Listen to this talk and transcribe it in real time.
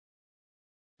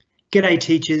G'day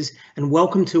teachers, and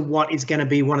welcome to what is going to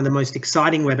be one of the most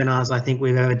exciting webinars I think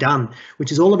we've ever done,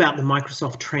 which is all about the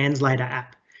Microsoft Translator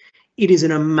app. It is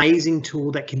an amazing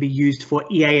tool that can be used for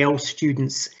EAL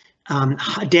students,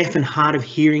 deaf and hard of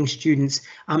hearing students,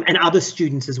 and other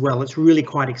students as well. It's really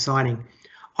quite exciting.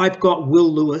 I've got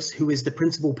Will Lewis, who is the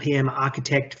Principal PM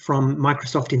Architect from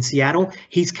Microsoft in Seattle.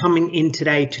 He's coming in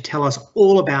today to tell us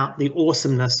all about the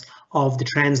awesomeness of the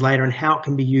translator and how it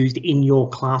can be used in your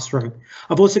classroom.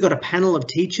 I've also got a panel of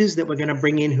teachers that we're going to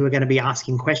bring in who are going to be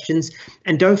asking questions.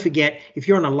 And don't forget, if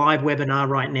you're on a live webinar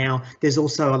right now, there's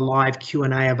also a live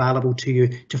Q&A available to you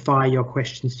to fire your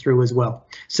questions through as well.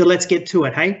 So let's get to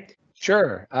it, hey?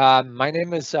 Sure. My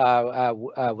name is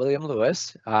William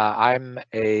Lewis. I'm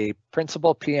a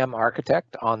Principal PM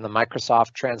Architect on the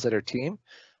Microsoft Translator team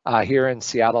here in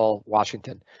Seattle,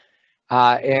 Washington.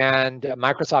 And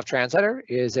Microsoft Translator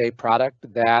is a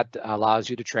product that allows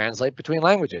you to translate between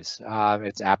languages.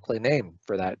 It's aptly named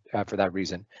for that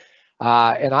reason.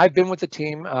 And I've been with the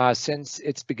team since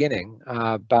its beginning,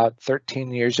 about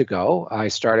 13 years ago. I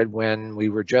started when we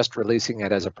were just releasing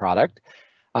it as a product.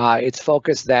 Its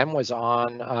focus then was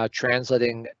on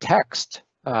translating text,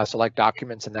 so like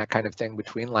documents and that kind of thing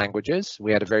between languages.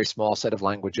 We had a very small set of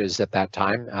languages at that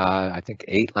time, I think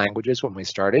 8 languages when we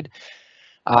started.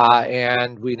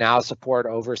 And we now support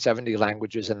over 70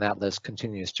 languages, and that list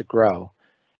continues to grow.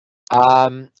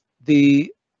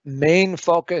 The main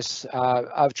focus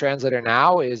of Translator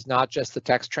now is not just the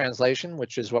text translation,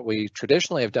 which is what we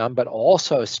traditionally have done, but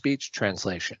also speech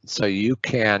translation. So you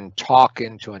can talk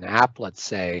into an app, let's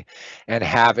say, and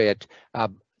have it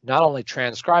not only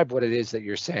transcribe what it is that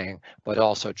you're saying, but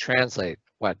also translate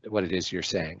what it is you're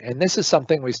saying. And this is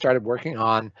something we started working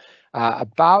on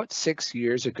about 6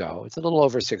 years ago. It's a little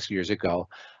over 6 years ago.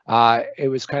 It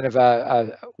was kind of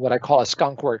what I call a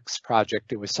skunkworks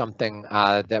project. It was something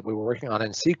that we were working on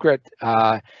in secret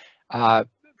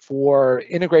for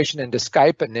integration into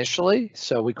Skype initially.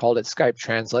 So we called it Skype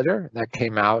Translator. That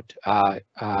came out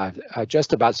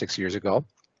just about 6 years ago.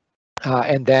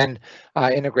 And then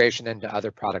integration into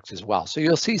other products as well. So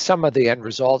you'll see some of the end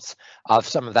results of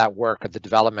some of that work of the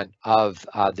development of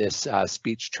this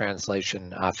speech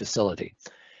translation facility.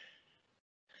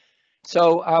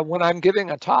 So when I'm giving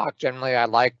a talk, generally I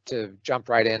like to jump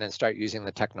right in and start using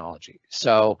the technology.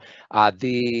 So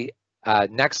the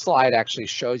next slide actually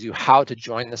shows you how to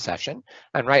join the session.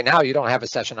 And right now you don't have a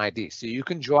session ID. So you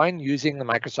can join using the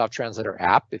Microsoft Translator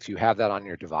app if you have that on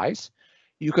your device.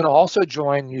 You can also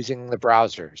join using the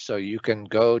browser. So you can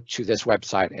go to this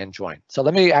website and join. So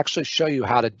let me actually show you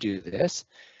how to do this.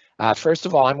 First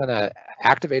of all, I'm going to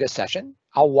activate a session.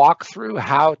 I'll walk through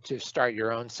how to start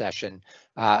your own session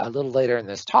a little later in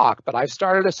this talk, but I've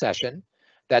started a session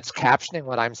that's captioning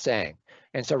what I'm saying.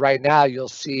 And so right now you'll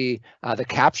see the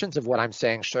captions of what I'm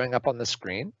saying showing up on the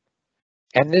screen.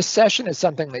 And this session is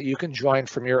something that you can join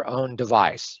from your own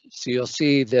device. So you'll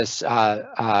see this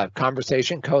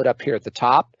conversation code up here at the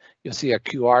top. You'll see a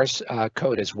QR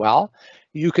code as well.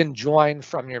 You can join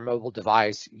from your mobile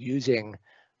device using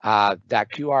that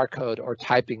QR code or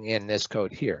typing in this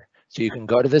code here. So you can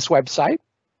go to this website.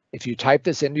 If you type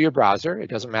this into your browser, it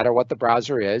doesn't matter what the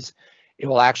browser is, it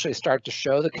will actually start to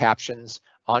show the captions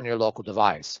on your local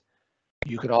device.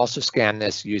 You can also scan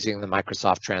this using the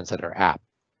Microsoft Translator app.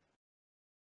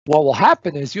 What will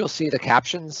happen is you'll see the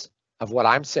captions of what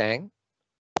I'm saying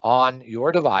on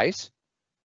your device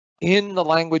in the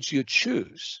language you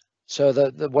choose.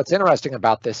 So what's interesting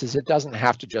about this is it doesn't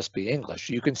have to just be English.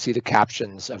 You can see the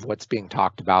captions of what's being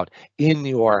talked about in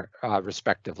your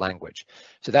respective language.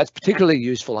 So that's particularly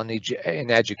useful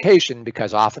in education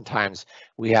because oftentimes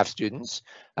we have students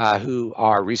who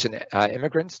are recent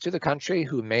immigrants to the country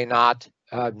who may not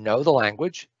know the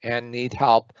language and need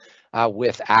help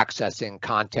with accessing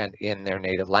content in their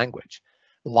native language.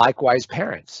 Likewise,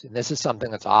 parents, and this is something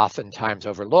that's oftentimes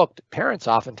overlooked. Parents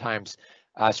oftentimes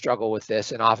struggle with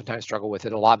this and oftentimes struggle with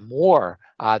it a lot more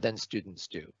than students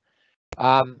do.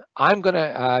 I'm going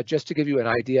to, just to give you an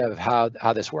idea of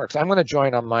how this works, I'm going to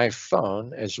join on my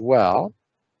phone as well.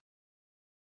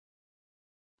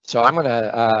 So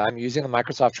I'm using the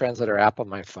Microsoft Translator app on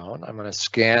my phone. I'm going to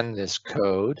scan this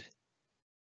code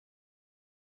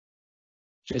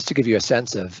just to give you a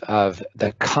sense of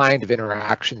the kind of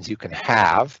interactions you can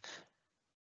have.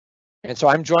 And so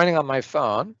I'm joining on my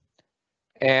phone.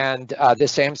 And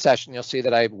this same session, you'll see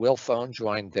that I will phone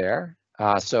joined there.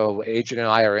 So Adrian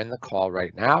and I are in the call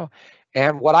right now.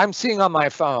 And what I'm seeing on my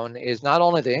phone is not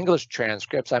only the English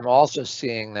transcripts, I'm also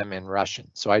seeing them in Russian.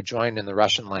 So I joined in the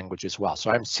Russian language as well.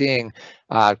 So I'm seeing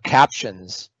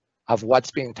captions of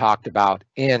what's being talked about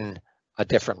in a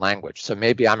different language. So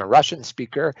maybe I'm a Russian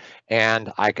speaker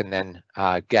and I can then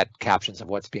get captions of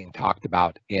what's being talked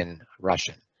about in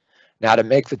Russian. Now, to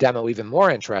make the demo even more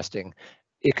interesting,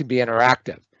 it could be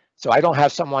interactive. So I don't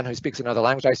have someone who speaks another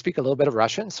language. I speak a little bit of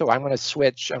Russian, so I'm going to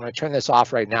switch. I'm going to turn this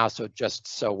off right now, so just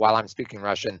so while I'm speaking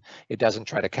Russian, it doesn't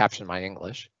try to caption my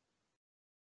English.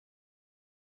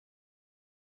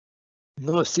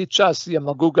 Ну, сейчас я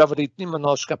могу говорить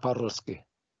немножко по-русски.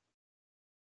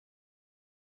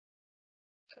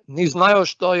 Не знаю,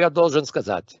 что я должен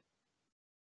сказать.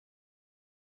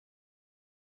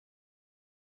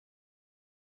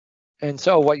 And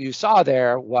so what you saw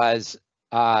there was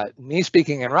me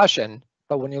speaking in Russian,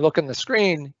 but when you look in the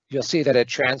screen, you'll see that it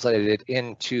translated it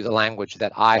into the language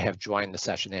that I have joined the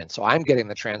session in. So I'm getting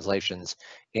the translations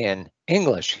in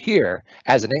English here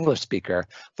as an English speaker.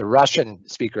 The Russian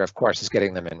speaker, of course, is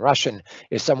getting them in Russian.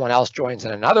 If someone else joins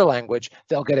in another language,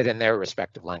 they'll get it in their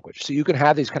respective language. So you can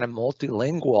have these kind of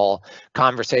multilingual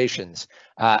conversations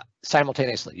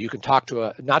simultaneously. You can talk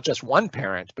to not just one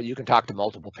parent, but you can talk to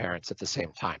multiple parents at the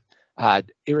same time,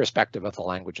 irrespective of the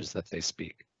languages that they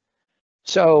speak.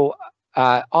 So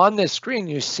on this screen,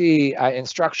 you see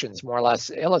instructions more or less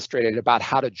illustrated about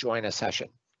how to join a session.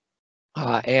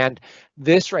 And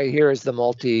this right here is the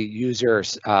multi-user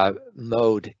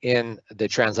mode in the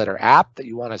Translator app that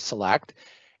you want to select.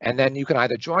 And then you can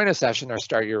either join a session or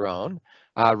start your own.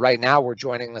 Right now, we're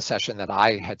joining the session that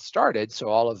I had started. So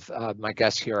all of my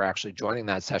guests here are actually joining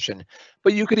that session.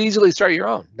 But you could easily start your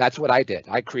own. That's what I did.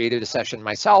 I created a session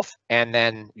myself, and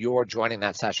then you're joining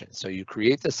that session. So you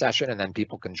create the session, and then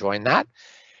people can join that.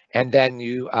 And then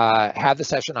you have the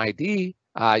session ID.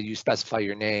 You specify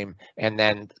your name, and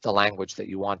then the language that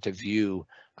you want to view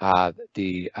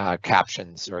the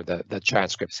captions or the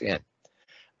transcripts in.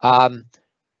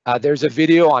 There's a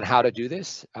video on how to do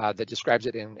this that describes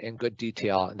it in good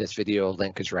detail, and this video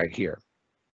link is right here.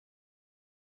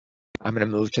 I'm going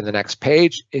to move to the next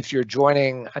page. If you're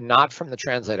joining not from the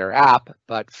Translator app,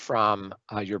 but from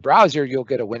your browser, you'll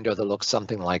get a window that looks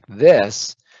something like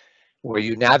this, where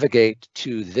you navigate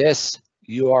to this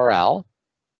URL,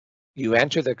 you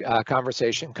enter the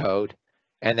conversation code,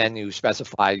 and then you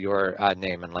specify your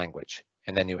name and language.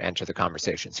 And then you enter the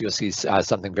conversation. So you'll see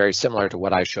something very similar to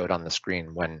what I showed on the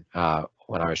screen when I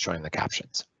was showing the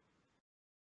captions.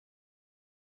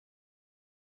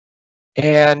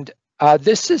 And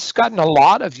this has gotten a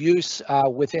lot of use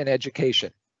within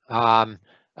education. And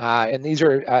these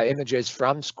are images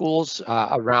from schools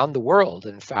around the world,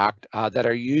 in fact, that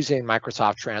are using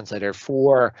Microsoft Translator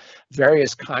for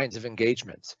various kinds of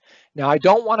engagements. Now, I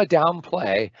don't want to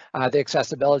downplay the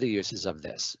accessibility uses of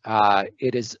this.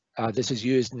 This is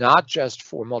used not just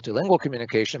for multilingual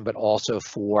communication, but also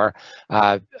for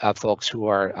folks who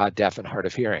are deaf and hard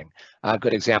of hearing. A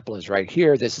good example is right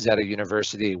here. This is at a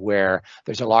university where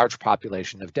there's a large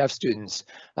population of deaf students.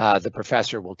 The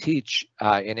professor will teach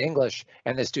in English,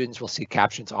 and the students will see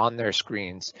captions on their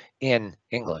screens in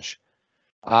English.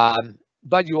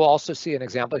 But you also see an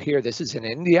example here. This is in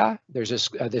India. This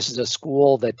is a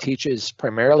school that teaches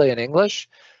primarily in English,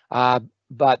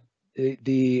 but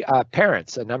the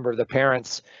parents, a number of the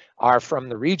parents are from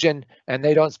the region, and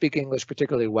they don't speak English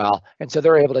particularly well, and so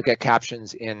they're able to get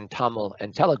captions in Tamil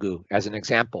and Telugu as an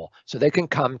example. So they can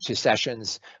come to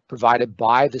sessions provided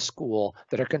by the school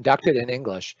that are conducted in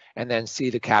English and then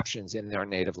see the captions in their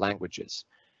native languages.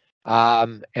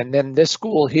 And then this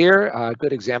school here, a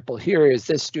good example here is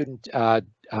this student,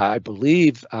 I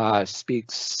believe,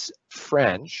 speaks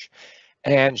French,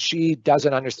 and she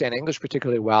doesn't understand English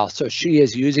particularly well, so she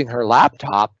is using her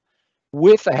laptop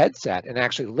with a headset and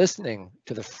actually listening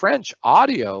to the French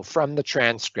audio from the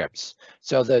transcripts.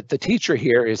 So the teacher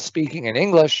here is speaking in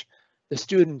English, the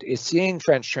student is seeing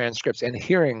French transcripts and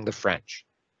hearing the French.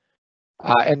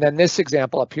 And then this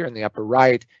example up here in the upper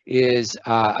right is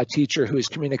a teacher who is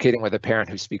communicating with a parent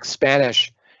who speaks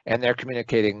Spanish, and they're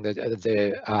communicating.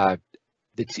 The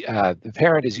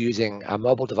parent is using a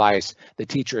mobile device, the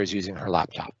teacher is using her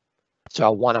laptop. So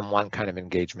a one-on-one kind of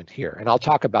engagement here. And I'll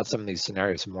talk about some of these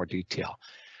scenarios in more detail.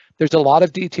 There's a lot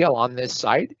of detail on this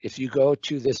site. If you go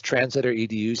to this Translator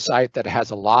EDU site, that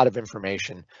has a lot of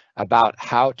information about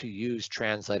how to use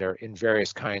Translator in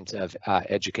various kinds of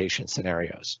education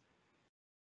scenarios.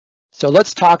 So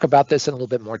let's talk about this in a little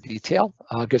bit more detail.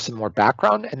 I'll give some more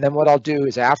background, and then what I'll do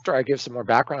is after I give some more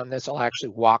background on this, I'll actually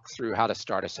walk through how to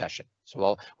start a session.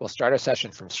 So we'll start a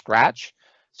session from scratch,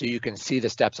 so you can see the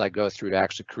steps I go through to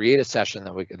actually create a session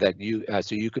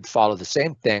so you could follow the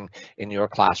same thing in your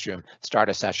classroom, start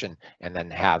a session, and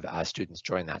then have students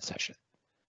join that session.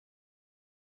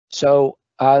 So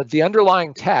the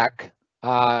underlying tech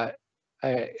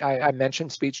I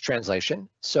mentioned speech translation.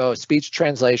 So speech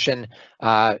translation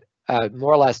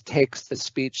more or less takes the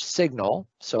speech signal,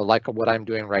 so like what I'm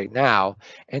doing right now,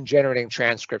 and generating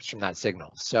transcripts from that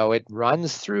signal. So it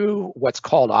runs through what's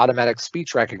called automatic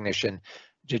speech recognition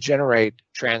to generate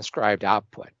transcribed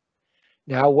output.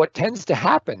 Now, what tends to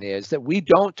happen is that we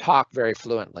don't talk very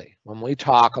fluently. When we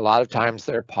talk, a lot of times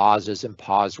there are pauses and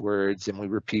pause words, and we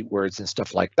repeat words and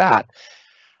stuff like that.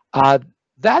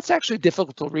 That's actually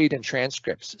difficult to read in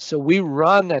transcripts. So we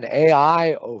run an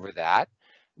AI over that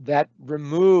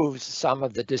removes some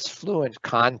of the disfluent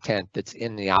content that's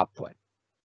in the output.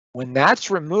 When that's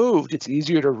removed, it's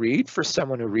easier to read for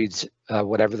someone who reads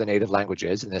whatever the native language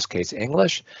is, in this case,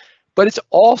 English, but it's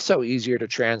also easier to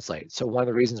translate. So one of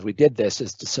the reasons we did this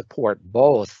is to support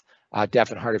both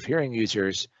deaf and hard of hearing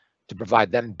users, to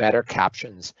provide them better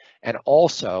captions, and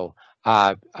also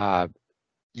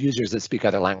users that speak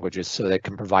other languages so they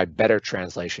can provide better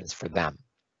translations for them.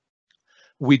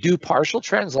 We do partial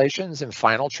translations and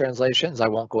final translations. I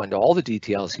won't go into all the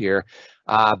details here,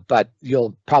 but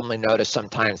you'll probably notice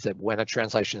sometimes that when a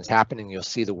translation is happening, you'll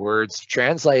see the words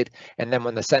translate, and then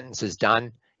when the sentence is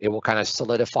done, it will kind of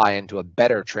solidify into a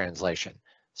better translation.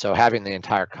 So having the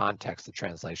entire context of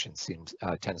translation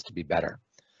tends to be better.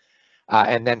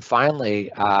 And then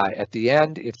finally, at the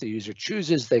end, if the user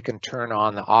chooses, they can turn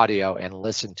on the audio and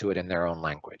listen to it in their own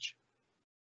language.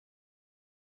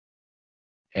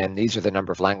 And these are the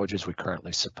number of languages we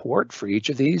currently support for each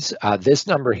of these. This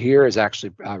number here is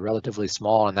actually relatively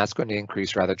small, and that's going to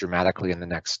increase rather dramatically in the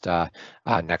next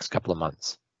couple of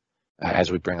months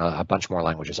as we bring a bunch more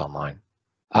languages online.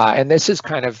 And this is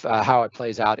kind of how it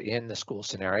plays out in the school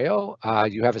scenario.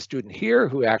 You have a student here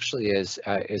who actually is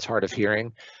hard of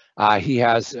hearing. He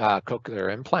has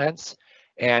cochlear implants,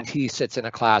 and he sits in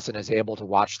a class and is able to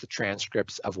watch the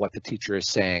transcripts of what the teacher is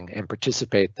saying and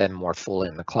participate then more fully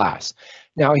in the class.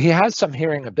 Now, he has some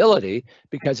hearing ability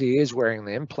because he is wearing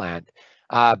the implant,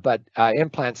 but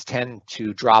implants tend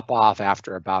to drop off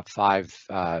after about 1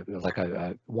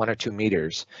 or 2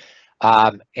 meters.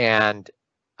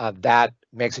 That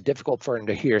makes it difficult for him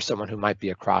to hear someone who might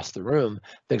be across the room.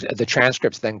 The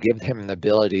transcripts then give him the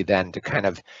ability then to kind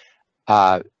of,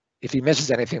 if he misses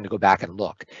anything, to go back and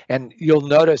look. And you'll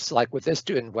notice, like with this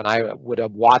student, when I would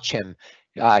watch him,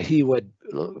 he would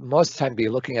most of the time be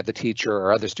looking at the teacher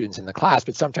or other students in the class,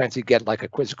 but sometimes he'd get like a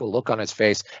quizzical look on his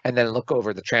face and then look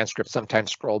over the transcript,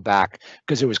 sometimes scroll back,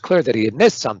 because it was clear that he had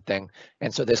missed something.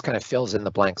 And so this kind of fills in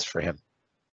the blanks for him.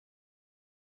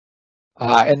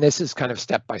 And this is kind of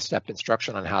step-by-step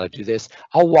instruction on how to do this.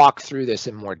 I'll walk through this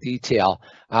in more detail,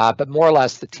 but more or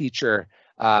less the teacher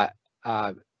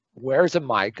wears a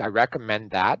mic. I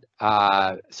recommend that.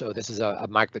 So this is a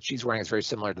mic that she's wearing. It's very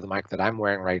similar to the mic that I'm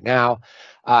wearing right now.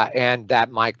 And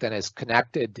that mic then is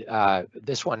connected.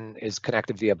 This one is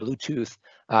connected via Bluetooth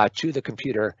to the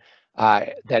computer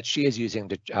that she is using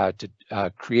to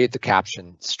create the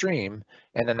caption stream.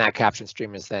 And then that caption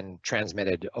stream is then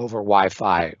transmitted over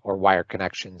Wi-Fi or wire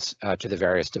connections to the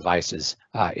various devices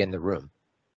in the room.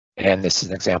 And this is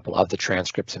an example of the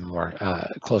transcripts and more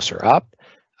closer up.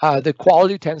 The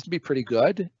quality tends to be pretty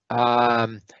good.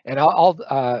 And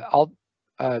I'll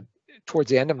towards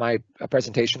the end of my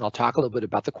presentation, I'll talk a little bit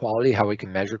about the quality, how we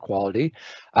can measure quality.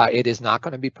 It is not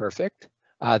going to be perfect.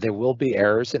 There will be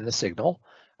errors in the signal.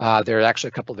 There are actually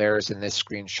a couple of errors in this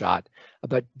screenshot,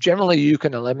 but generally you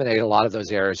can eliminate a lot of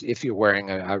those errors if you're wearing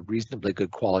a reasonably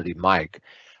good quality mic.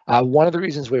 One of the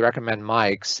reasons we recommend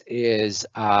mics is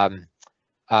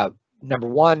number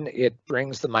one, it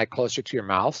brings the mic closer to your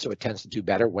mouth, so it tends to do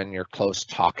better when you're close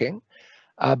talking.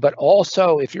 But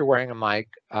also, if you're wearing a mic,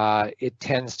 it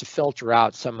tends to filter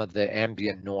out some of the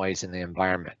ambient noise in the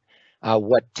environment.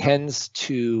 What tends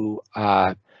to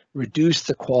reduce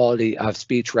the quality of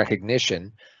speech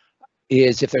recognition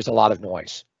is if there's a lot of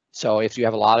noise. So if you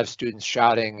have a lot of students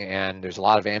shouting and there's a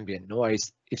lot of ambient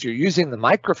noise, if you're using the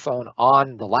microphone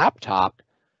on the laptop,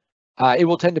 it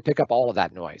will tend to pick up all of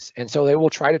that noise. And so they will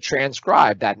try to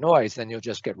transcribe that noise, then you'll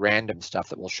just get random stuff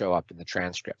that will show up in the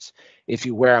transcripts. If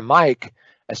you wear a mic,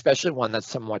 especially one that's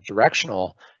somewhat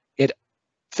directional, it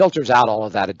filters out all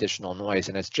of that additional noise,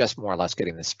 and it's just more or less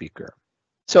getting the speaker.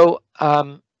 So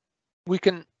we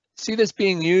can see this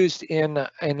being used in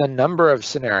a number of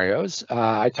scenarios.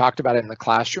 I talked about it in the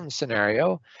classroom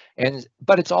scenario,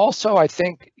 but it's also, I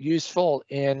think, useful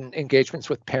in engagements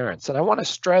with parents. And I want to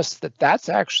stress that that's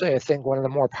actually, I think, one of the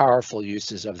more powerful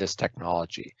uses of this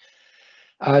technology.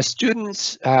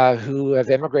 Students who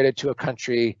have immigrated to a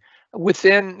country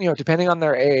within, depending on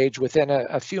their age, within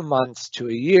a few months to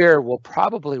a year, will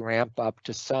probably ramp up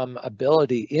to some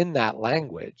ability in that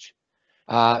language.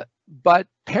 But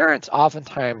parents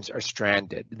oftentimes are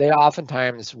stranded. They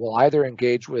oftentimes will either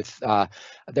engage with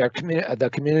the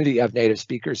community of native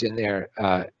speakers in the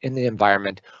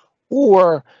environment,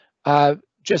 or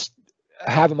just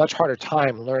have a much harder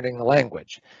time learning the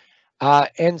language.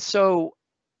 And so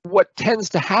what tends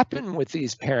to happen with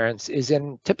these parents is,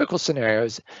 in typical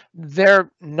scenarios, they're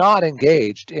not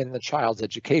engaged in the child's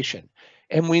education.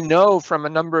 And we know from a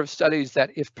number of studies that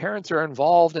if parents are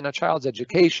involved in a child's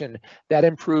education, that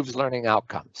improves learning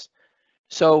outcomes.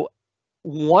 So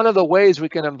one of the ways we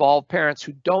can involve parents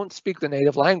who don't speak the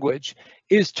native language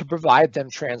is to provide them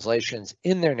translations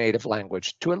in their native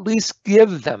language to at least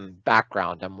give them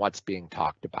background on what's being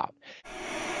talked about.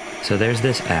 So there's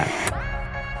this app.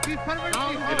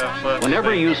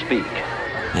 Whenever you speak,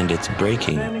 and it's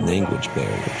breaking language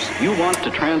barriers. you want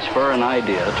to transfer an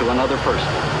idea to another person.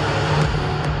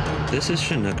 This is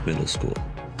Chinook Middle School,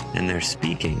 and they're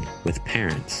speaking with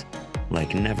parents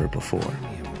like never before.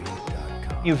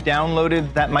 You've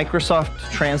downloaded that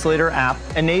Microsoft Translator app.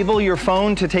 Enable your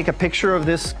phone to take a picture of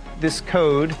this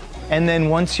code, and then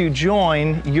once you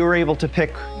join, you're able to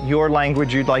pick your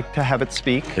language you'd like to have it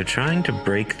speak. They're trying to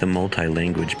break the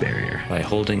multilanguage barrier by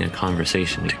holding a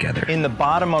conversation together. In the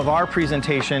bottom of our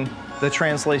presentation, the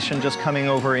translation just coming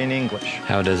over in English.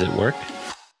 How does it work?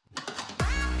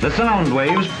 The sound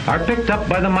waves are picked up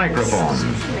by the microphone.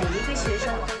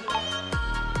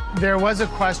 There was a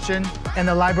question, and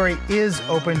the library is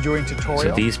open during tutorial.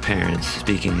 So these parents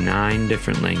speaking 9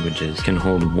 different languages can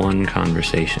hold one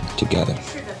conversation together.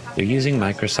 They're using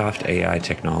Microsoft AI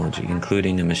technology,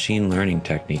 including a machine learning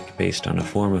technique based on a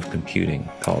form of computing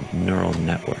called neural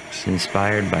networks,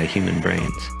 inspired by human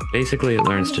brains. Basically, it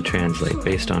learns to translate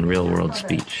based on real-world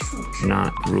speech,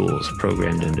 not rules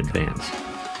programmed in advance.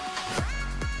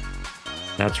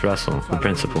 That's Russell, the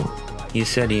principal. He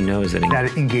said he knows that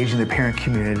engaging the parent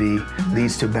community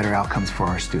leads to better outcomes for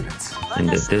our students. And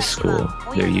at this school,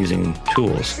 they're using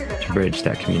tools to bridge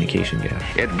that communication gap.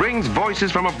 It brings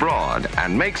voices from abroad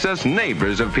and makes us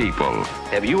neighbors of people.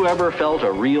 Have you ever felt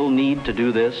a real need to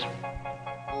do this?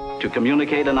 To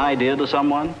communicate an idea to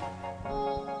someone?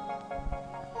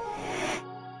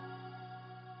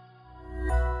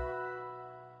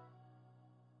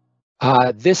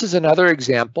 This is another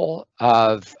example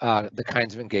of the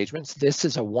kinds of engagements. This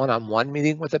is a one-on-one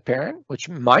meeting with a parent, which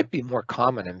might be more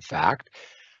common, in fact.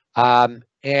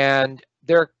 And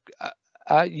there,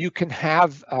 you can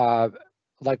have,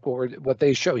 like what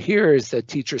they show here is the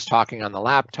teacher's talking on the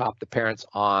laptop, the parent's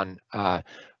on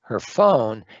her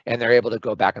phone, and they're able to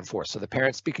go back and forth. So the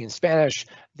parent's speaking Spanish,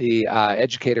 the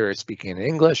educator is speaking in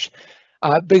English.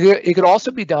 But it could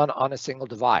also be done on a single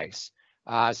device.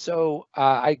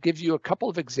 I give you a couple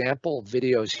of example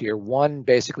videos here. One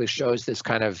basically shows this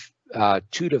kind of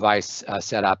 2-device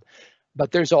setup,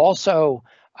 but there's also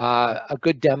a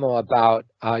good demo about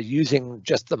using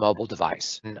just the mobile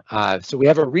device. So we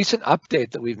have a recent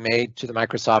update that we've made to the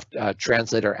Microsoft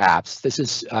Translator apps. This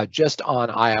is just on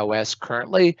iOS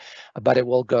currently, but it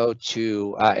will go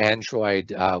to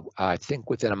Android, I think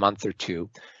within a month or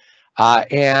two.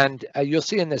 You'll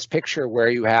see in this picture where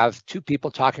you have 2 people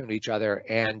talking to each other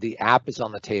and the app is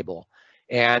on the table,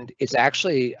 and it's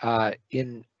actually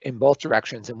in both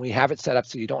directions, and we have it set up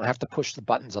so you don't have to push the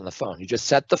buttons on the phone. You just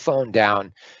set the phone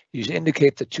down, you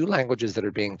indicate the 2 languages that are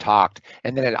being talked,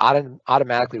 and then it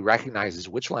automatically recognizes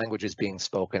which language is being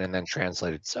spoken and then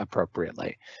translates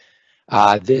appropriately.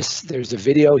 There's a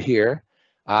video here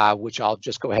which I'll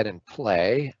just go ahead and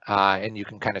play, and you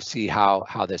can kind of see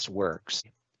how this works.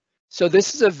 So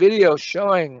this is a video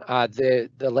showing the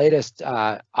latest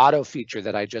auto feature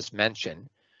that I just mentioned.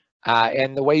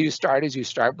 And the way you start is you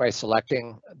start by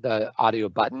selecting the audio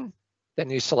button, then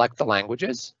you select the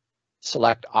languages,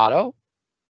 select auto,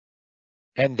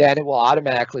 and then it will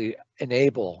automatically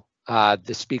enable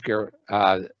the speaker,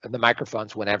 the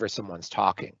microphones whenever someone's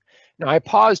talking. Now I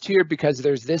paused here because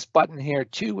there's this button here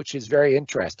too, which is very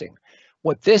interesting.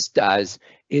 What this does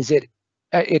is it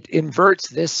inverts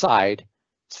this side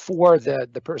for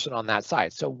the person on that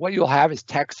side. So what you'll have is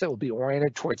text that will be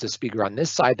oriented towards the speaker on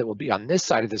this side that will be on this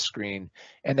side of the screen,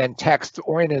 and then text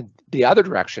oriented the other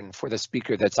direction for the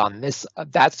speaker that's on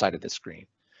that side of the screen.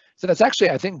 So that's actually,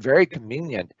 I think, very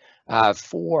convenient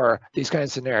for these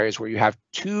kinds of scenarios where you have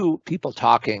 2 people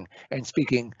talking and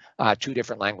speaking 2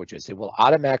 different languages. It will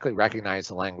automatically recognize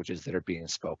the languages that are being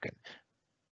spoken.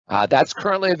 That's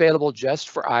currently available just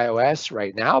for iOS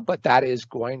right now, but that is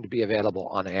going to be available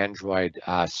on Android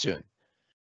soon.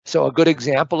 So a good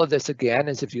example of this again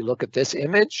is if you look at this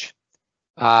image,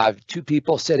 2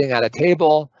 people sitting at a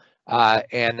table,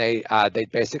 and they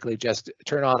basically just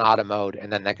turn on auto mode,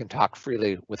 and then they can talk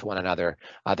freely with one another.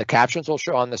 The captions will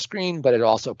show on the screen, but it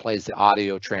also plays the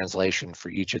audio translation for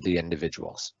each of the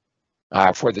individuals,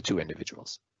 for the two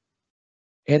individuals.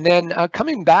 And then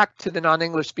coming back to the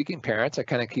non-English speaking parents, I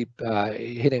kind of keep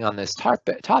hitting on this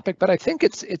topic, but I think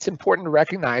it's important to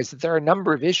recognize that there are a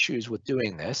number of issues with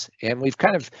doing this, and we've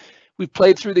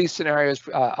played through these scenarios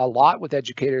a lot with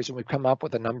educators, and we've come up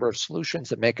with a number of solutions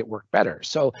that make it work better.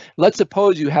 So let's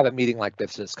suppose you have a meeting like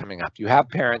this that's coming up. You have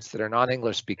parents that are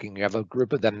non-English speaking. You have a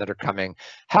group of them that are coming.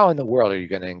 How in the world are you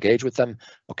going to engage with them?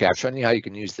 Okay, I've shown you how you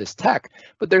can use this tech,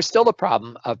 but there's still a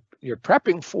problem of you're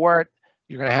prepping for it.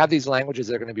 You're going to have these languages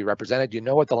that are going to be represented. You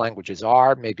know what the languages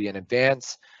are, maybe in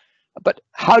advance, but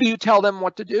how do you tell them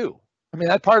what to do? I mean,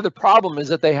 that part of the problem is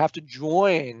that they have to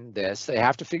join this. They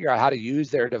have to figure out how to use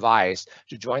their device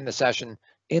to join the session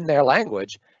in their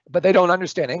language, but they don't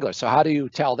understand English. So how do you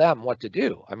tell them what to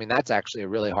do? I mean, that's actually a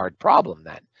really hard problem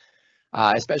then,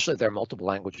 especially if there are multiple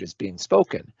languages being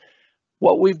spoken.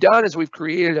 What we've done is we've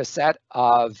created a set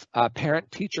of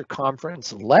parent-teacher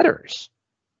conference letters.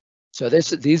 So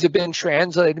these have been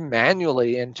translated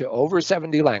manually into over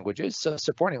 70 languages, so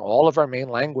supporting all of our main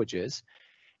languages.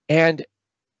 And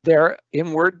they're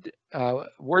in Word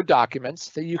documents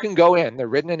that you can go in. They're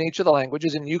written in each of the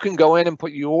languages, and you can go in and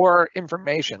put your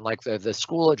information, like the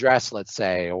school address, let's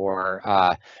say, or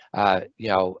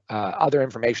other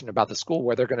information about the school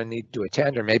where they're going to need to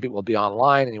attend, or maybe it will be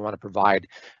online and you want to provide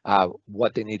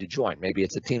what they need to join. Maybe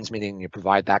it's a Teams meeting and you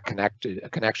provide that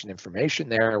connection information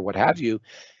there, or what have you.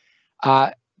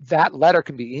 That letter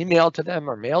can be emailed to them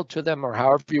or mailed to them, or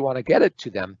however you want to get it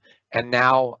to them. And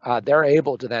now they're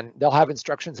able to they'll have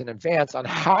instructions in advance on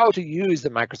how to use the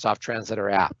Microsoft Translator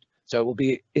app. So it will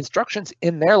be instructions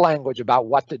in their language about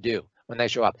what to do when they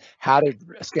show up, how to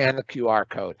scan the QR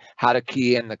code, how to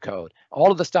key in the code.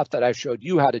 All of the stuff that I showed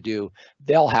you how to do,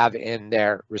 they'll have in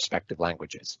their respective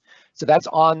languages. So that's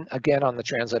again on the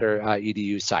Translator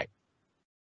EDU site.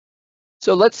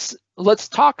 So let's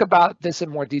talk about this in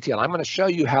more detail. I'm going to show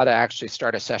you how to actually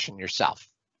start a session yourself.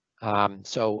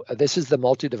 So this is the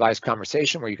multi-device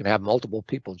conversation where you can have multiple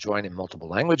people join in multiple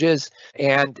languages.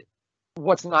 And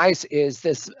what's nice is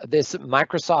this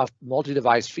Microsoft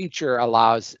multi-device feature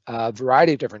allows a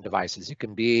variety of different devices. It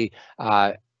can be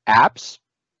apps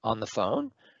on the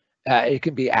phone. It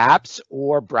can be apps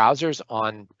or browsers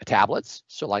on tablets,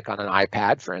 so like on an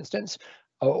iPad, for instance,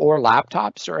 or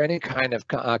laptops, or any kind of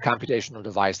computational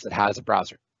device that has a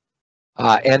browser.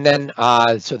 And then,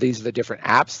 so these are the different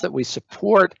apps that we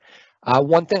support.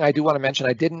 One thing I do want to mention,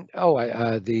 I didn't,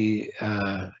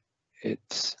 there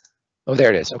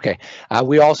it is, okay.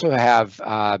 We also have,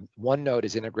 OneNote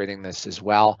is integrating this as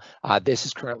well. This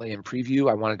is currently in preview.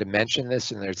 I wanted to mention this,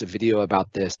 and there's a video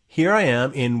about this. Here I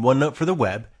am in OneNote for the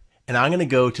web, and I'm going to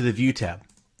go to the View tab.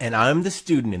 And I'm the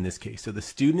student in this case. So the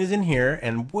student is in here,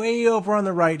 and way over on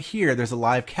the right here, there's a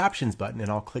Live Captions button, and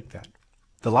I'll click that.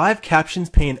 The Live Captions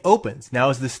pane opens.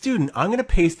 Now as the student, I'm going to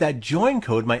paste that join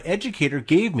code my educator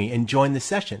gave me and join the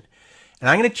session. And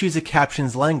I'm going to choose a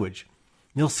Captions language.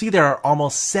 You'll see there are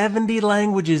almost 70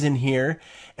 languages in here,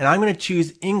 and I'm going to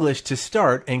choose English to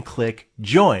start and click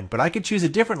Join. But I could choose a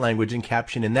different language and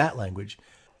caption in that language.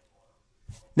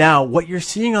 Now, what you're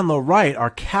seeing on the right are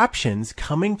captions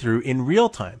coming through in real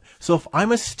time. So if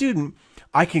I'm a student,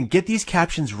 I can get these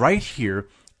captions right here,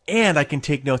 and I can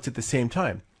take notes at the same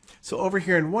time. So over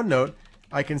here in OneNote,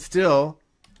 I can still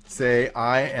say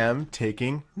I am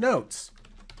taking notes.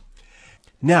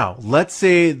 Now, let's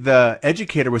say the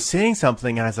educator was saying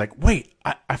something, and I was like, wait,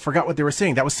 I forgot what they were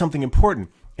saying. That was something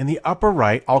important. In the upper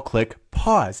right, I'll click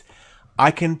pause.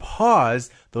 I can pause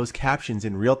those captions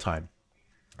in real time.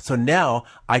 So now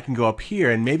I can go up here,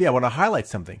 and maybe I want to highlight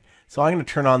something. So I'm going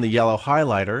to turn on the yellow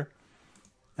highlighter,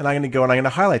 and I'm going to go and I'm going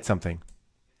to highlight something.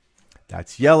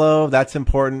 That's yellow. That's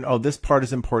important. Oh, this part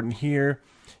is important here.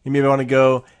 You maybe want to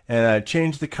go and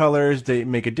change the colors to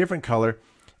make a different color.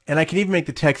 And I can even make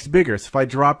the text bigger. So if I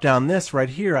drop down this right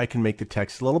here, I can make the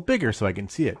text a little bigger so I can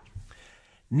see it.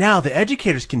 Now the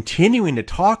educator's continuing to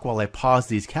talk while I pause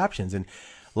these captions. And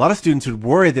a lot of students would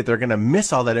worry that they're going to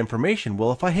miss all that information.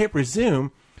 Well, if I hit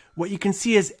resume, what you can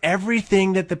see is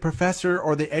everything that the professor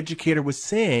or the educator was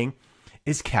saying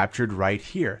is captured right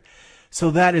here. So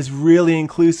that is really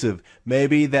inclusive.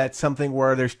 Maybe that's something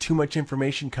where there's too much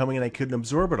information coming and I couldn't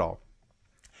absorb it all.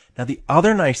 Now the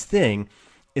other nice thing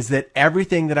is that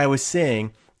everything that I was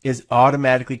saying is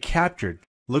automatically captured.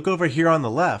 Look over here on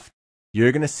the left.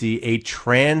 You're going to see a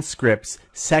transcripts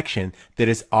section that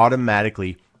is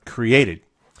automatically created.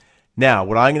 Now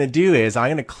what I'm going to do is I'm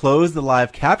going to close the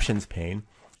Live Captions pane.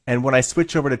 And when I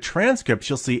switch over to transcripts,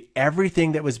 you'll see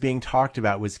everything that was being talked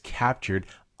about was captured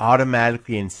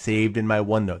automatically and saved in my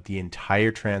OneNote, the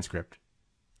entire transcript.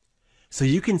 So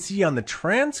you can see on the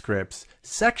transcripts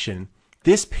section,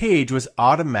 this page was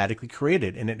automatically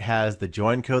created, and it has the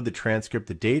join code, the transcript,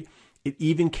 the date. It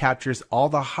even captures all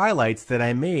the highlights that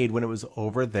I made when it was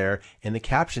over there in the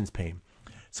captions pane.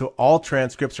 So all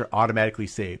transcripts are automatically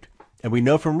saved. And we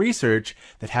know from research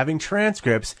that having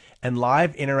transcripts and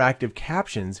live interactive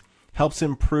captions helps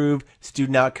improve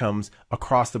student outcomes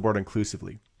across the board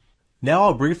inclusively. Now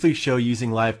I'll briefly show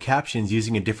using live captions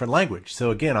using a different language.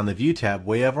 So again, on the View tab,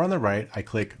 way over on the right, I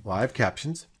click Live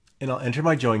Captions, and I'll enter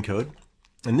my join code.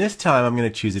 And this time I'm going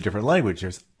to choose a different language.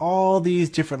 There's all these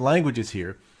different languages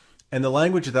here. And the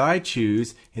language that I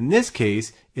choose in this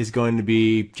case is going to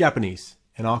be Japanese.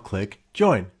 And I'll click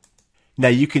Join. Now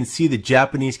you can see the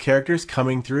Japanese characters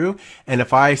coming through. And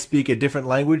if I speak a different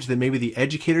language than maybe the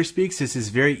educator speaks, this is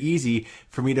very easy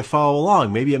for me to follow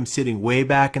along. Maybe I'm sitting way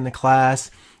back in the class,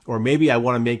 or maybe I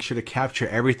want to make sure to capture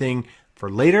everything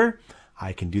for later.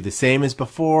 I can do the same as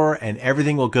before, and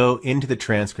everything will go into the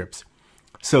transcripts.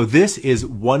 So this is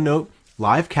OneNote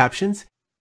Live Captions.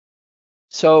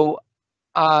 So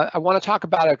I want to talk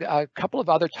about a couple of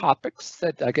other topics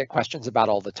that I get questions about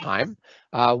all the time.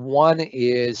 One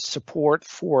is support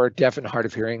for deaf and hard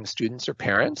of hearing students or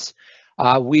parents.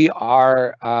 We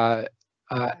are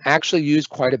actually used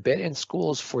quite a bit in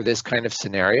schools for this kind of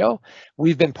scenario.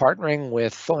 We've been partnering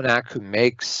with Phonak, who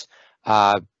makes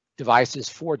devices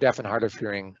for deaf and hard of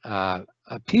hearing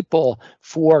people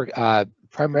for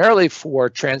primarily for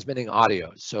transmitting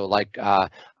audio. So like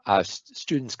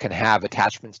students can have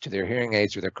attachments to their hearing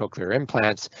aids or their cochlear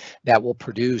implants that will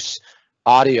produce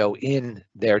audio in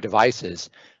their devices,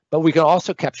 but we can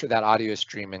also capture that audio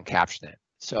stream and caption it.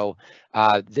 So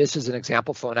this is an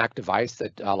example Phonak device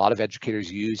that a lot of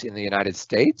educators use in the United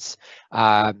States.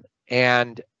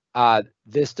 And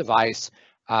this device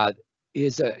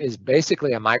is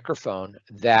basically a microphone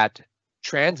that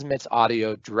transmits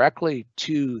audio directly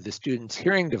to the student's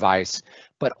hearing device,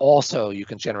 but also you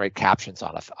can generate captions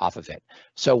off of it.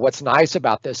 So what's nice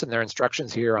about this, and there are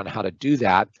instructions here on how to do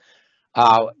that,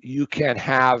 you can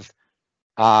have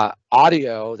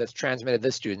audio that's transmitted to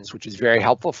the students, which is very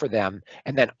helpful for them,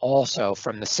 and then also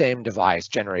from the same device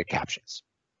generate captions.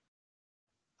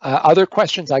 Other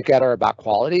questions I get are about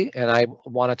quality, and I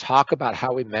want to talk about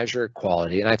how we measure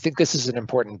quality. And I think this is an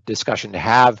important discussion to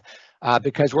have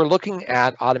because we're looking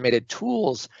at automated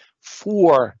tools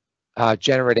for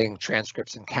generating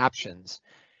transcripts and captions.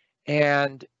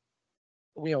 And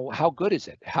how good is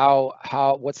it?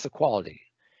 What's the quality?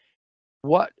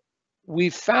 What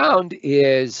we've found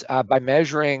is by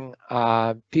measuring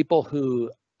people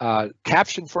who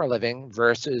caption for a living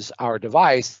versus our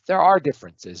device, there are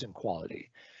differences in quality.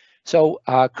 So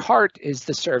CART is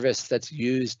the service that's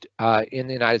used in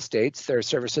the United States. There are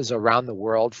services around the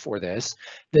world for this.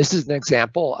 This is an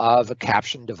example of a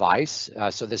caption device.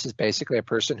 So this is basically a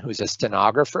person who's a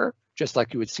stenographer, just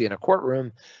like you would see in a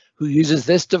courtroom, who uses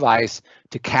this device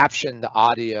to caption the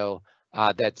audio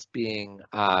that's being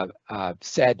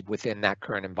said within that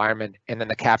current environment, and then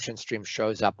the caption stream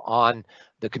shows up on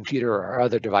the computer or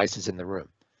other devices in the room.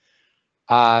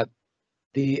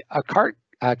 The CART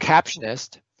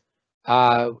captionist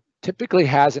typically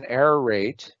has an error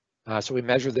rate, so we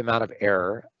measure the amount of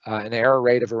error, an error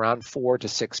rate of around 4 to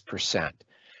 6%.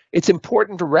 It's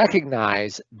important to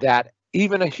recognize that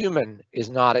even a human is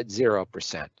not at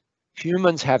 0%.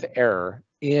 Humans have error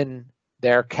in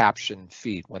their caption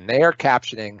feed. When they are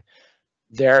captioning,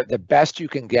 the best you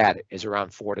can get is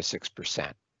around 4 to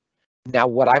 6%. Now,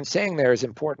 what I'm saying there is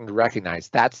important to recognize.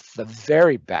 That's the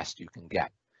very best you can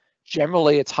get.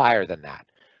 Generally, it's higher than that.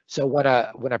 So when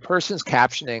a person's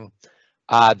captioning,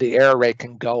 the error rate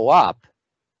can go up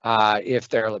if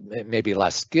they're maybe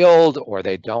less skilled, or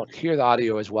they don't hear the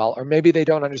audio as well, or maybe they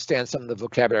don't understand some of the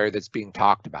vocabulary that's being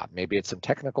talked about. Maybe it's some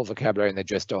technical vocabulary and they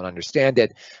just don't understand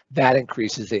it. That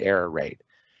increases the error rate.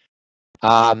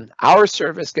 Our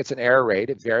service gets an error rate.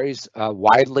 It varies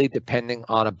widely depending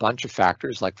on a bunch of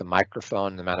factors like the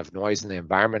microphone, the amount of noise in the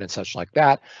environment and such like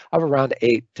that, of around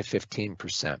 8 to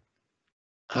 15%.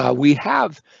 We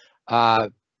have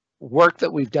work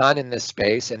that we've done in this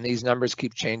space, and these numbers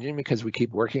keep changing because we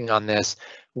keep working on this,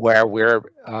 where we're,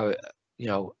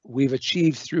 we've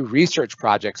achieved through research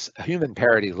projects a human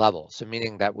parity level. So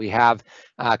meaning that we have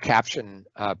caption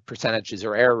percentages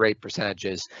or error rate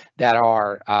percentages that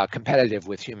are competitive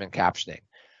with human captioning.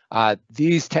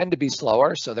 These tend to be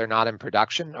slower, so they're not in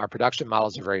production. Our production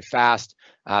models are very fast.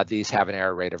 These have an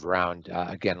error rate of around,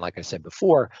 again, like I said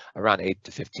before, around 8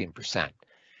 to 15%.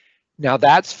 Now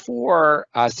that's for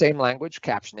same language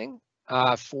captioning.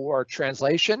 For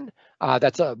translation,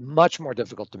 that's a much more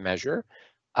difficult to measure.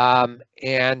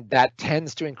 And that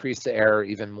tends to increase the error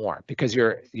even more because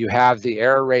you have the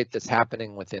error rate that's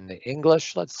happening within the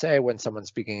English, let's say, when someone's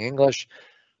speaking English.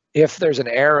 If there's an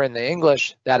error in the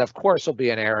English, that of course will be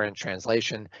an error in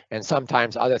translation, and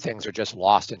sometimes other things are just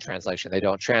lost in translation. They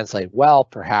don't translate well,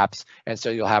 perhaps, and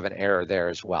so you'll have an error there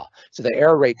as well. So the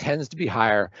error rate tends to be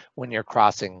higher when you're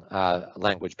crossing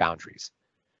language boundaries.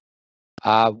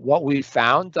 What we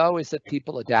found, though, is that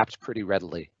people adapt pretty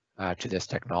readily to this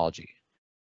technology.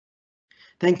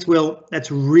 Thanks, Will. That's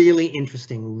really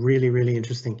interesting, really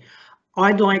interesting.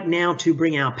 I'd like now to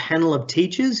bring our panel of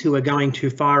teachers who are going to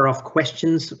fire off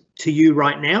questions to you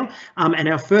right now. And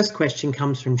our first question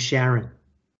comes from Sharon.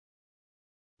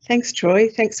 Thanks, Troy.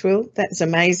 Thanks, Will. That's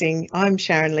amazing. I'm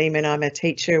Sharon Lehman. I'm a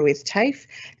teacher with TAFE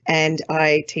and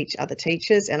I teach other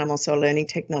teachers, and I'm also a learning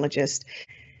technologist.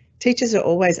 Teachers are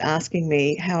always asking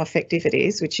me how effective it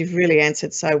is, which you've really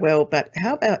answered so well, but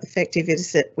how about effective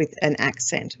is it with an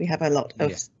accent? We have a lot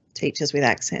of teachers with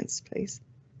accents, please.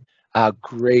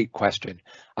 Great question.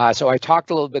 So I talked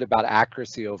a little bit about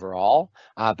accuracy overall,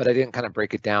 but I didn't kind of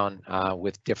break it down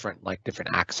with different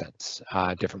accents,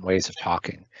 different ways of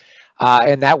talking.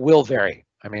 And that will vary.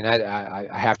 I mean, I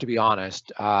have to be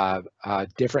honest,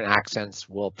 different accents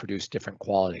will produce different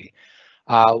quality.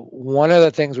 One of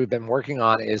the things we've been working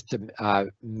on is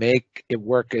to make it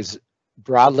work as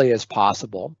broadly as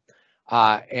possible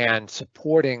and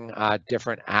supporting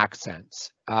different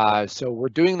accents. So we're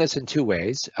doing this in two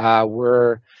ways.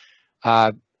 We're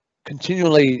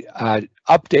continually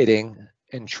updating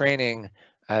and training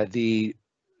the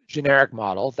generic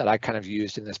model that I kind of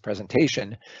used in this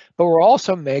presentation, but we're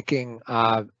also making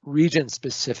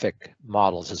region-specific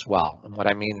models as well. And what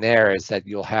I mean there is that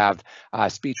you'll have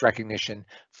speech recognition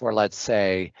for, let's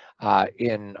say,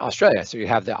 in Australia. So you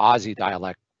have the Aussie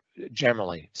dialect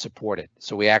generally supported.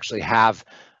 So we actually have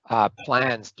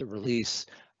plans to release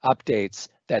updates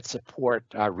that support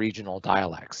regional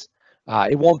dialects.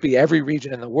 It won't be every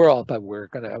region in the world, but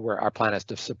our plan is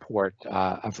to support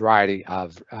a variety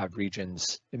of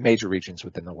regions, major regions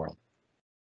within the world.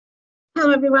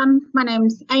 Hello everyone, my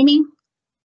name's Amy.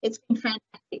 It's been fantastic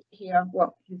to hear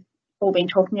what you've all been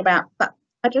talking about, but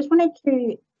I just wanted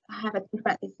to have a think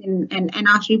about this and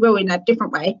ask you, Will, in a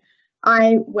different way.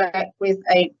 I work with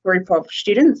a group of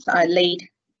students. I lead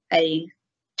a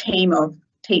team of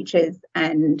teachers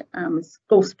and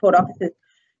school support officers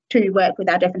to work with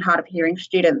our deaf and hard of hearing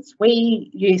students. We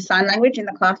use sign language in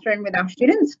the classroom with our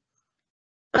students,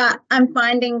 but I'm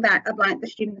finding that I'd like the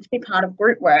students to be part of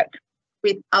group work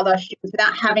with other students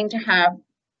without having to have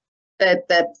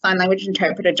the sign language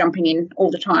interpreter jumping in all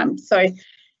the time. So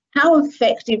how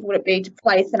effective would it be to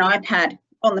place an iPad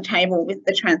on the table with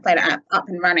the translator app up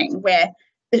and running, where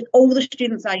all the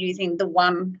students are using the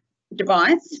one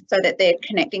device so that they're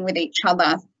connecting with each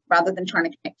other rather than trying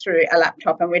to connect through a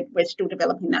laptop, and we're still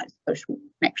developing that social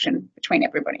connection between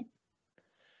everybody?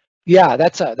 Yeah,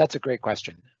 that's a great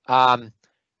question. One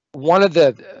of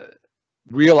the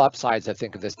real upsides, I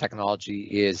think, of this technology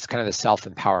is kind of the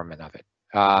self-empowerment of it.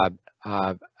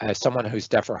 As someone who's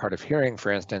deaf or hard of hearing,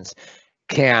 for instance,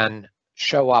 can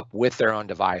show up with their own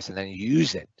device and then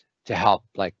use it to help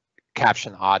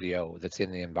caption audio that's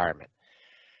in the environment.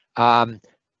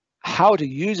 How to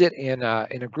use it in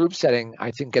a group setting, I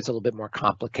think, gets a little bit more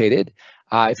complicated.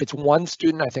 If it's one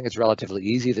student, I think it's relatively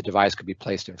easy. The device could be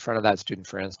placed in front of that student,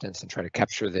 for instance, and try to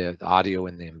capture the audio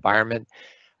in the environment.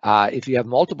 If you have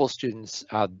multiple students,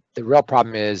 the real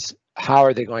problem is, how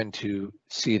are they going to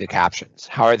see the captions?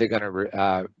 How are they going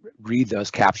to read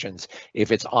those captions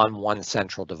if it's on one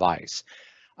central device?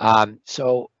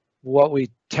 So what we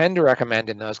tend to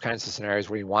recommend in those kinds of scenarios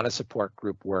where you want to support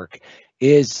group work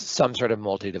is some sort of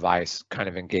multi-device kind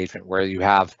of engagement, where you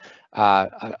have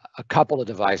a couple of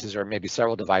devices or maybe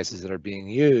several devices that are being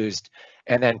used,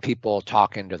 and then people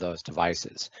talk into those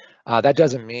devices. That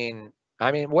doesn't mean,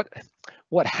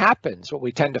 what happens, what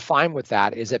we tend to find with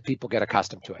that is that people get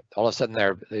accustomed to it. All of a sudden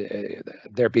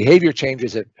their behavior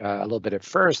changes a little bit at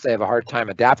first. They have a hard time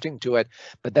adapting to it,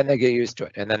 but then they get used to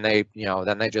it, and then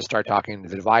they just start talking to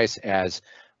the device as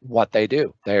what they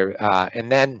do.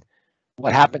 And then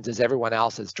what happens is everyone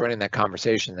else is joining that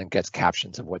conversation and gets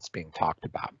captions of what's being talked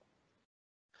about.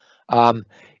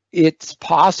 It's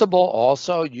possible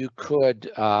also you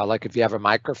could, if you have a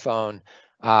microphone,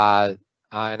 and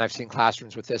I've seen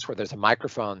classrooms with this where there's a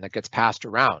microphone that gets passed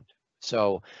around.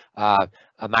 So a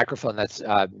microphone that's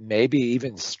maybe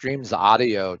even streams the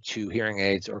audio to hearing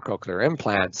aids or cochlear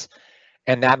implants,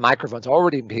 And that microphone's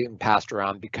already being passed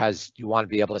around because you want to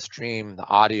be able to stream the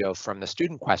audio from the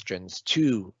student questions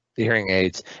to the hearing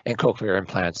aids and cochlear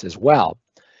implants as well.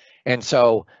 And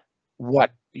so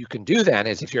what you can do then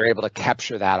is, if you're able to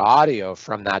capture that audio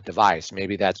from that device,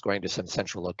 maybe that's going to some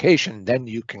central location, then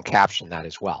you can caption that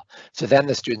as well. So then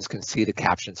the students can see the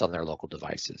captions on their local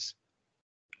devices.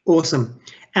 Awesome.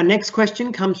 Our next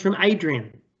question comes from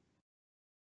Adrian.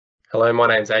 Hello, my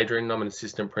name's Adrian. I'm an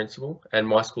assistant principal, and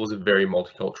my school is a very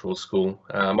multicultural school.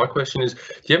 My question is, do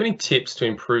you have any tips to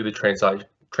improve the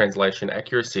translation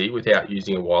accuracy without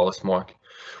using a wireless mic?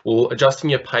 Will adjusting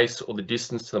your pace or the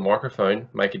distance to the microphone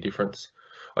make a difference?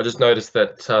 I just noticed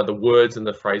that the words and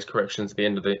the phrase corrections at the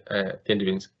end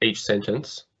of each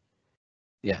sentence.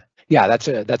 Yeah, that's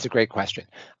a great question.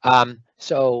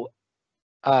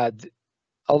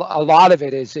 A lot of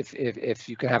it is if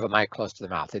you can have a mic close to the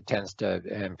mouth, it tends to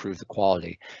improve the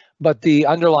quality. But the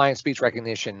underlying speech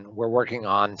recognition, we're working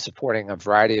on supporting a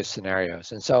variety of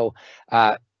scenarios. And so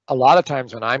a lot of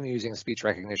times when I'm using speech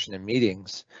recognition in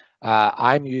meetings,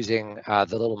 I'm using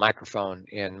the little microphone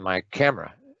in my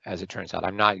camera, as it turns out.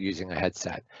 I'm not using a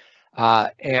headset.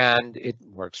 And it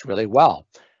works really well.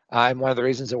 And one of the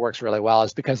reasons it works really well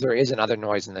is because there isn't other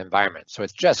noise in the environment. So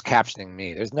it's just captioning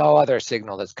me. There's no other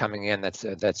signal that's coming in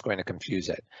that's going to confuse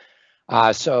it.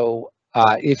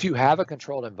 If you have a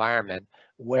controlled environment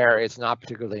where it's not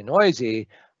particularly noisy,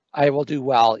 I will do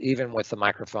well even with the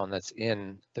microphone that's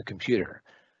in the computer.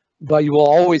 But you will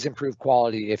always improve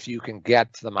quality if you can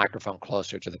get the microphone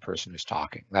closer to the person who's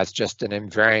talking. That's just an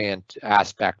invariant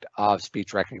aspect of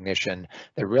speech recognition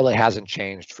that really hasn't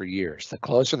changed for years. The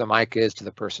closer the mic is to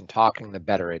the person talking, the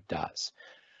better it does.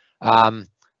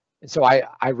 And so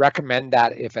I recommend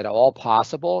that if at all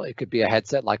possible, it could be a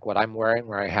headset like what I'm wearing,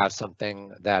 where I have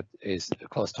something that is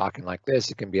close talking like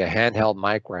this. It can be a handheld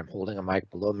mic where I'm holding a mic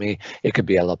below me. It could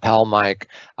be a lapel mic.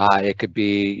 It could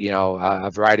be,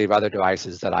 a variety of other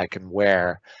devices that I can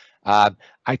wear.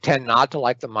 I tend not to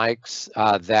like the mics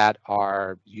that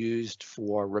are used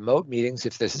for remote meetings,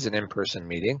 if this is an in-person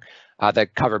meeting,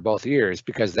 that cover both ears,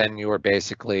 because then you are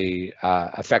basically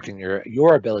affecting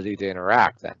your ability to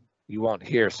interact then. You won't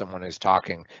hear someone who's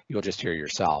talking, you'll just hear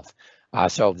yourself.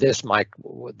 So this mic,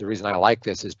 the reason I like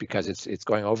this is because it's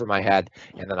going over my head,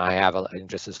 and then I have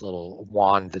just this little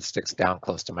wand that sticks down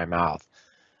close to my mouth.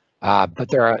 But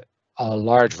there are a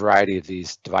large variety of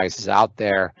these devices out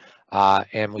there,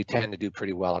 and we tend to do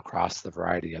pretty well across the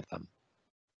variety of them.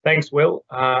 Thanks, Will.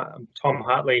 I'm Tom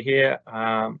Hartley here.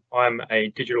 I'm a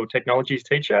digital technologies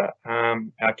teacher.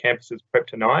 Our campus is Prep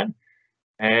to 9,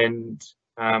 and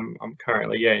I'm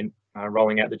currently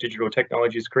rolling out the digital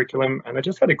technologies curriculum. And I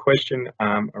just had a question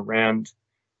around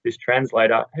this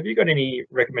translator. Have you got any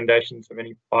recommendations of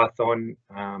any Python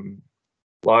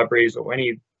libraries or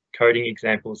any coding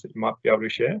examples that you might be able to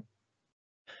share?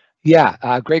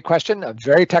 Yeah, great question. A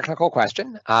very technical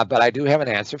question, but I do have an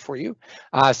answer for you.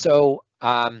 The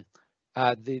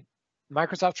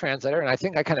Microsoft Translator, and I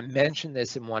think I kind of mentioned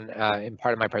this in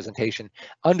part of my presentation,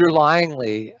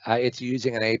 underlyingly, it's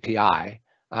using an API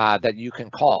that you can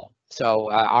call.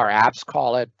 So our apps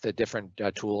call it, the different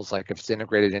tools, like if it's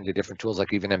integrated into different tools,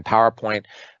 like even in PowerPoint,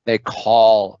 they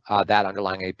call that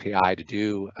underlying API to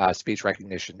do speech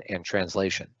recognition and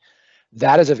translation.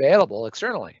 That is available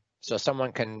externally. So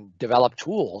someone can develop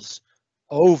tools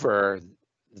over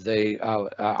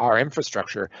our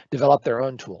infrastructure, develop their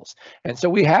own tools. And so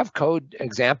we have code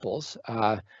examples.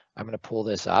 I'm going to pull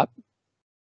this up.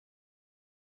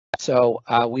 So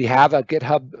we have a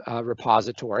GitHub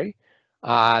repository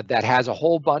that has a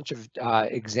whole bunch of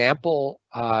example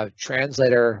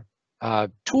translator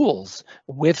tools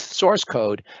with source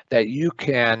code that you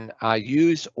can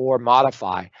use or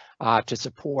modify to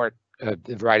support a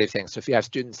variety of things. So if you have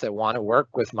students that want to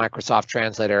work with Microsoft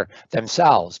Translator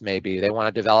themselves, maybe they want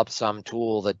to develop some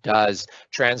tool that does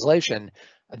translation,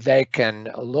 they can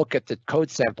look at the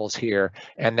code samples here,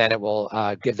 and then it will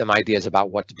give them ideas about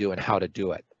what to do and how to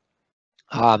do it.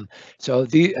 And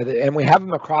we have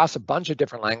them across a bunch of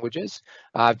different languages,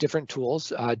 different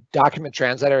tools. Document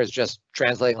Translator is just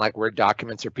translating like Word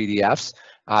documents or PDFs.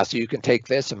 So you can take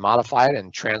this and modify it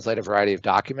and translate a variety of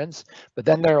documents. But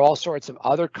then there are all sorts of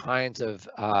other kinds of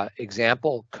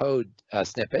example code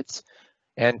snippets.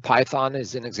 And Python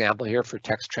is an example here for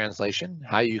text translation,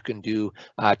 how you can do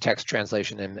text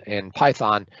translation in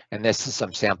Python. And this is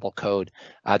some sample code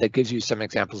that gives you some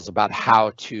examples about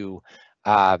how to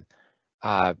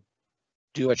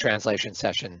do a translation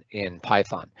session in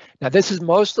Python. Now, this is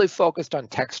mostly focused on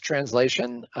text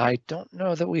translation. I don't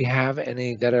know that we have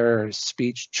any that are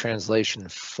speech translation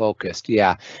focused.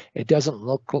 Yeah, it doesn't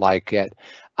look like it.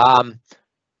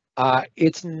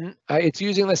 It's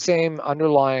using the same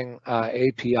underlying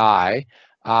API,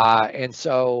 and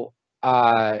so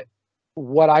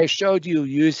what I showed you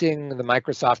using the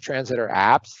Microsoft Translator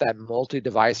apps, that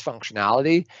multi-device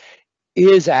functionality,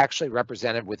 is actually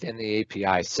represented within the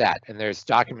API set, and there's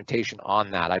documentation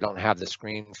on that. I don't have the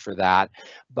screen for that,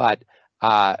 but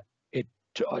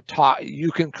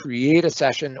you can create a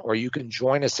session or you can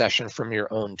join a session from your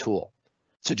own tool.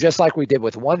 So just like we did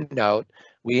with OneNote,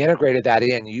 we integrated that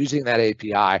in using that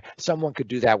API. Someone could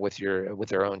do that with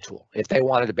their own tool. If they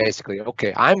wanted to basically,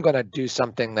 okay, I'm going to do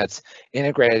something that's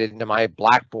integrated into my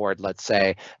Blackboard, let's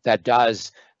say, that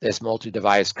does this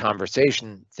multi-device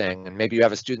conversation thing, and maybe you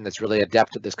have a student that's really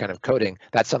adept at this kind of coding,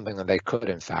 that's something that they could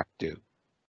in fact do.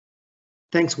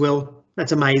 Thanks, Will.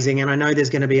 That's amazing. And I know there's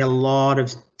going to be a lot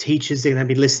of teachers that are going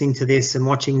to be listening to this and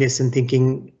watching this and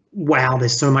thinking, wow,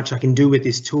 there's so much I can do with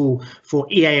this tool for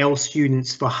EAL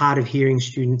students, for hard of hearing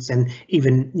students, and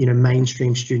even,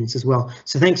 mainstream students as well.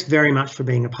 So thanks very much for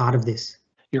being a part of this.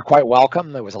 You're quite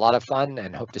welcome. It was a lot of fun,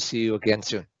 and hope to see you again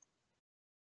soon.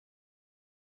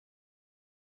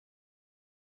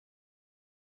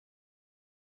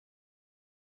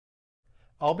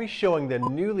 I'll be showing the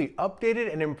newly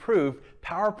updated and improved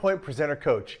PowerPoint Presenter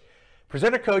Coach.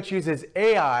 Presenter Coach uses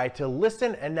AI to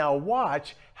listen and now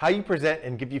watch how you present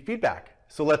and give you feedback.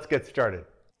 So let's get started.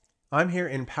 I'm here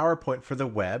in PowerPoint for the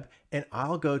web, and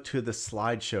I'll go to the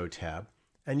slideshow tab,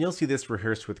 and you'll see this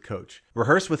Rehearse with Coach.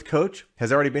 Rehearse with Coach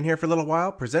has already been here for a little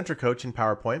while, Presenter Coach in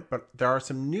PowerPoint, but there are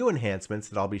some new enhancements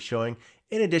that I'll be showing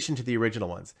in addition to the original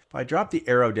ones. If I drop the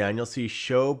arrow down, you'll see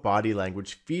Show Body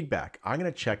Language Feedback. I'm going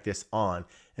to check this on,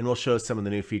 and we'll show some of the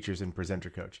new features in Presenter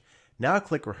Coach. Now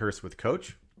click Rehearse with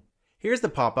Coach. Here's the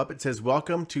pop-up. It says,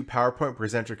 welcome to PowerPoint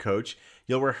Presenter Coach.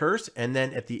 You'll rehearse, and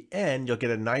then at the end, you'll get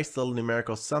a nice little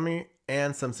numerical summary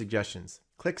and some suggestions.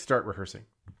 Click Start Rehearsing.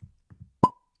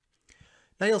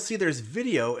 Now you'll see there's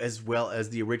video as well as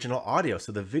the original audio.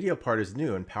 So the video part is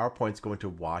new, and PowerPoint's going to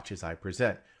watch as I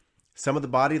present. Some of the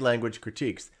body language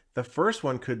critiques. The first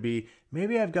one could be,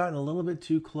 maybe I've gotten a little bit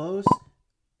too close.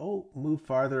 Oh, move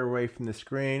farther away from the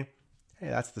screen. Hey,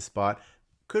 that's the spot.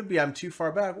 Could be I'm too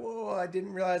far back. Whoa, I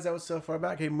didn't realize I was so far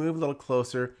back. Hey, move a little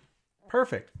closer.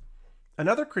 Perfect.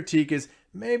 Another critique is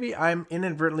maybe I'm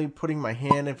inadvertently putting my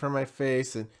hand in front of my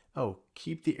face, and oh,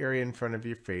 keep the area in front of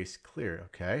your face clear,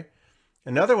 okay?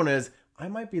 Another one is I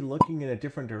might be looking in a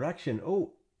different direction.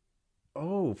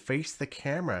 Oh, face the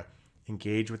camera.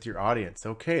 Engage with your audience.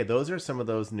 Okay, those are some of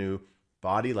those new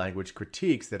body language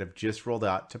critiques that have just rolled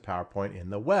out to PowerPoint in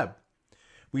the web.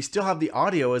 We still have the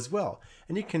audio as well.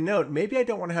 And you can note, maybe I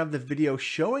don't want to have the video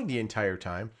showing the entire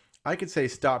time. I could say,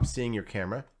 stop seeing your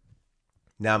camera.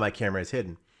 Now my camera is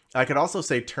hidden. I could also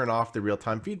say, turn off the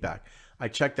real-time feedback. I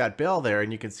check that bell there,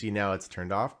 and you can see now it's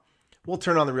turned off. We'll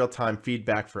turn on the real-time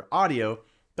feedback for audio,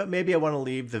 but maybe I want to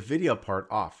leave the video part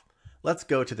off. Let's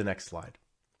go to the next slide.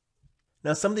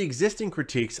 Now, some of the existing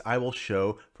critiques I will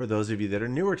show for those of you that are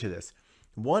newer to this.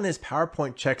 One is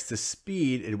PowerPoint checks the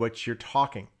speed at which you're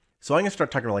talking. So I'm going to start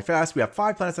talking really fast. We have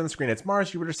 5 planets on the screen. It's Mars,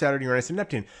 Jupiter, Saturn, Uranus, and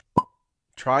Neptune.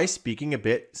 Try speaking a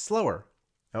bit slower.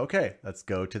 Okay, let's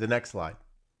go to the next slide.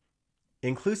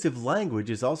 Inclusive language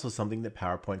is also something that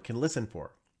PowerPoint can listen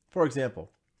for. For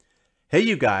example, hey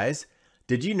you guys,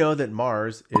 did you know that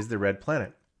Mars is the red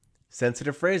planet?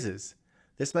 Sensitive phrases.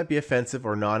 This might be offensive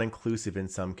or non-inclusive in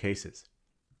some cases.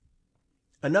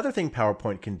 Another thing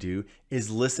PowerPoint can do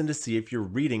is listen to see if you're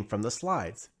reading from the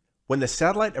slides. When the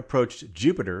satellite approached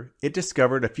Jupiter, it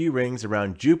discovered a few rings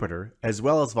around Jupiter as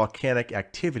well as volcanic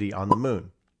activity on the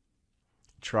moon.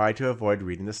 Try to avoid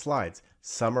reading the slides.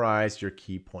 Summarize your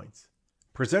key points.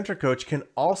 Presenter Coach can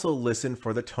also listen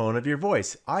for the tone of your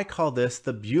voice. I call this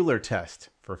the Bueller test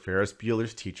for Ferris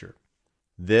Bueller's teacher.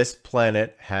 This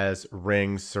planet has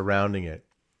rings surrounding it.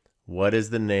 What is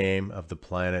the name of the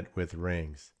planet with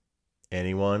rings?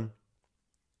 Anyone?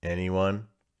 Anyone?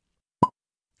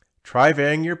 Try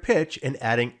varying your pitch and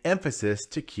adding emphasis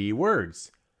to key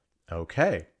words.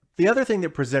 Okay. The other thing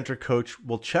that Presenter Coach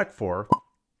will check for,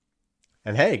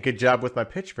 and hey, good job with my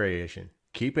pitch variation.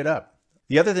 Keep it up.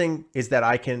 The other thing is that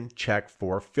I can check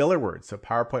for filler words. So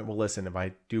PowerPoint will listen if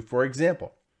I do, for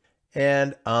example,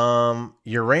 and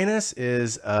Uranus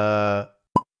is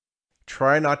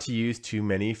try not to use too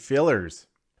many fillers.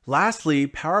 Lastly,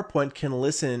 PowerPoint can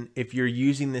listen if you're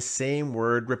using the same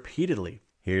word repeatedly.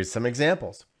 Here's some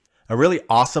examples. A really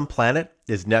awesome planet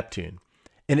is Neptune.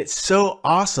 And it's so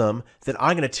awesome that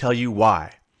I'm going to tell you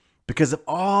why. Because of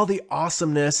all the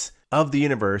awesomeness of the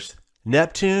universe,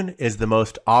 Neptune is the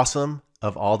most awesome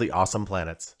of all the awesome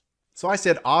planets. So I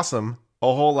said awesome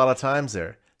a whole lot of times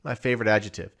there. My favorite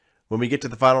adjective. When we get to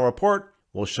the final report,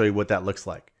 we'll show you what that looks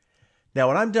like. Now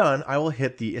when I'm done, I will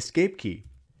hit the escape key.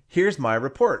 Here's my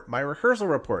report, my rehearsal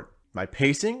report. My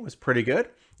pacing was pretty good.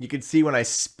 You can see when I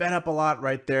sped up a lot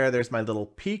right there, there's my little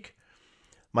peak,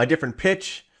 my different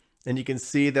pitch, and you can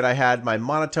see that I had my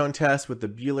monotone test with the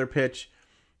Bueller pitch.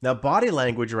 Now body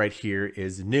language right here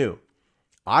is new.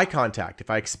 Eye contact, if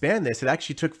I expand this, it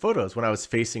actually took photos when I was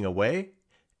facing away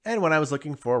and when I was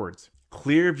looking forwards.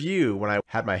 Clear view when I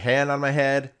had my hand on my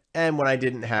head and when I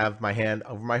didn't have my hand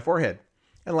over my forehead.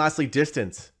 And lastly,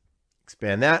 distance.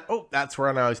 Expand that. Oh, that's where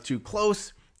I was too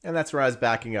close, and that's where I was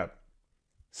backing up.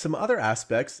 Some other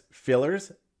aspects,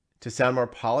 fillers, to sound more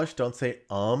polished, don't say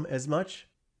as much.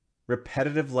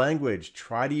 Repetitive language,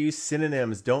 try to use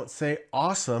synonyms, don't say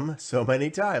awesome so many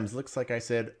times. Looks like I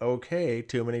said okay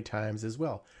too many times as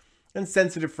well. And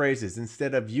sensitive phrases,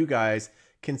 instead of you guys,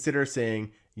 consider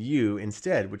saying you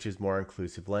instead, which is more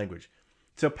inclusive language.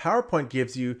 So PowerPoint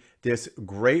gives you this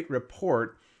great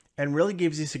report and really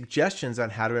gives you suggestions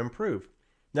on how to improve.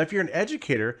 Now, if you're an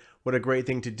educator, what a great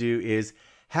thing to do is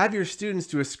have your students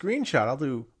do a screenshot. I'll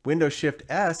do Windows Shift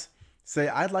S, say,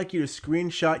 I'd like you to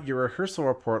screenshot your rehearsal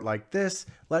report like this,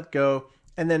 let go,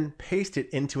 and then paste it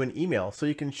into an email so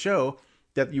you can show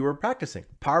that you were practicing.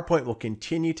 PowerPoint will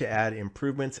continue to add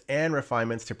improvements and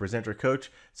refinements to Presenter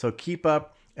Coach, so keep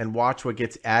up and watch what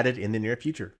gets added in the near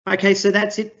future. Okay, so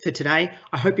that's it for today.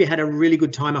 I hope you had a really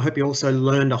good time. I hope you also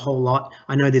learned a whole lot.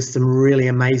 I know there's some really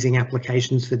amazing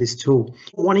applications for this tool.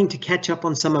 Wanting to catch up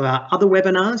on some of our other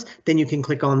webinars, then you can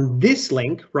click on this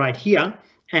link right here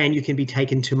and you can be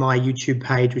taken to my YouTube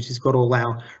page, which has got all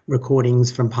our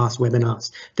recordings from past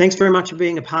webinars. Thanks very much for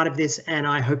being a part of this, and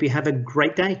I hope you have a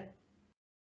great day.